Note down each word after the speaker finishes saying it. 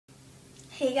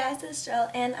Hey guys, it's Jill,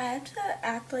 and I have to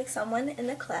act like someone in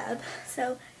the collab.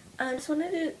 So I just wanted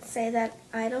to say that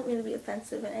I don't mean to be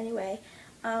offensive in any way.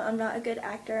 I'm not a good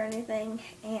actor or anything,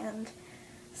 and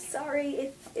sorry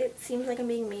if it seems like I'm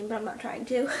being mean, but I'm not trying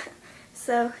to.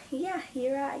 So yeah,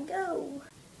 here I go.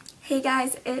 Hey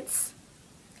guys,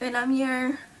 and I'm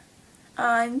here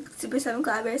on Super 7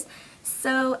 Collabers.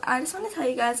 So I just want to tell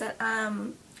you guys that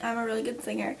I'm a really good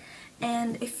singer.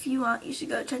 And if you want, you should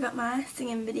go check out my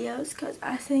singing videos because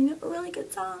I sing really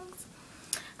good songs.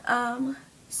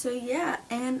 So yeah,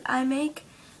 and I make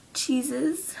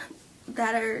cheeses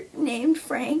that are named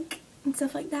Frank and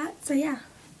stuff like that. So yeah.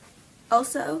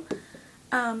 Also,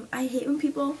 I hate when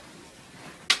people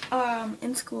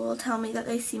in school tell me that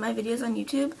they see my videos on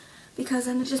YouTube because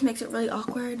then it just makes it really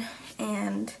awkward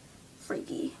and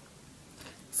freaky.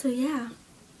 So yeah,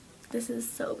 this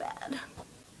is so bad.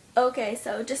 Okay,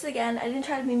 so just again, I didn't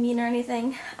try to be mean or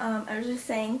anything. I was just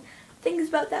saying things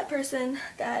about that person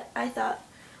that I thought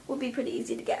would be pretty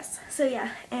easy to guess. So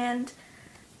yeah, and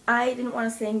I didn't want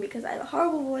to sing because I have a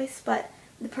horrible voice, but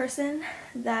the person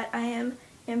that I am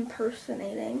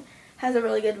impersonating has a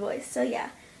really good voice. So yeah,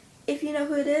 if you know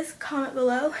who it is, comment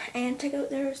below and check out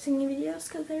their singing videos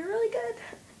because they're really good.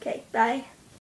 Okay, bye.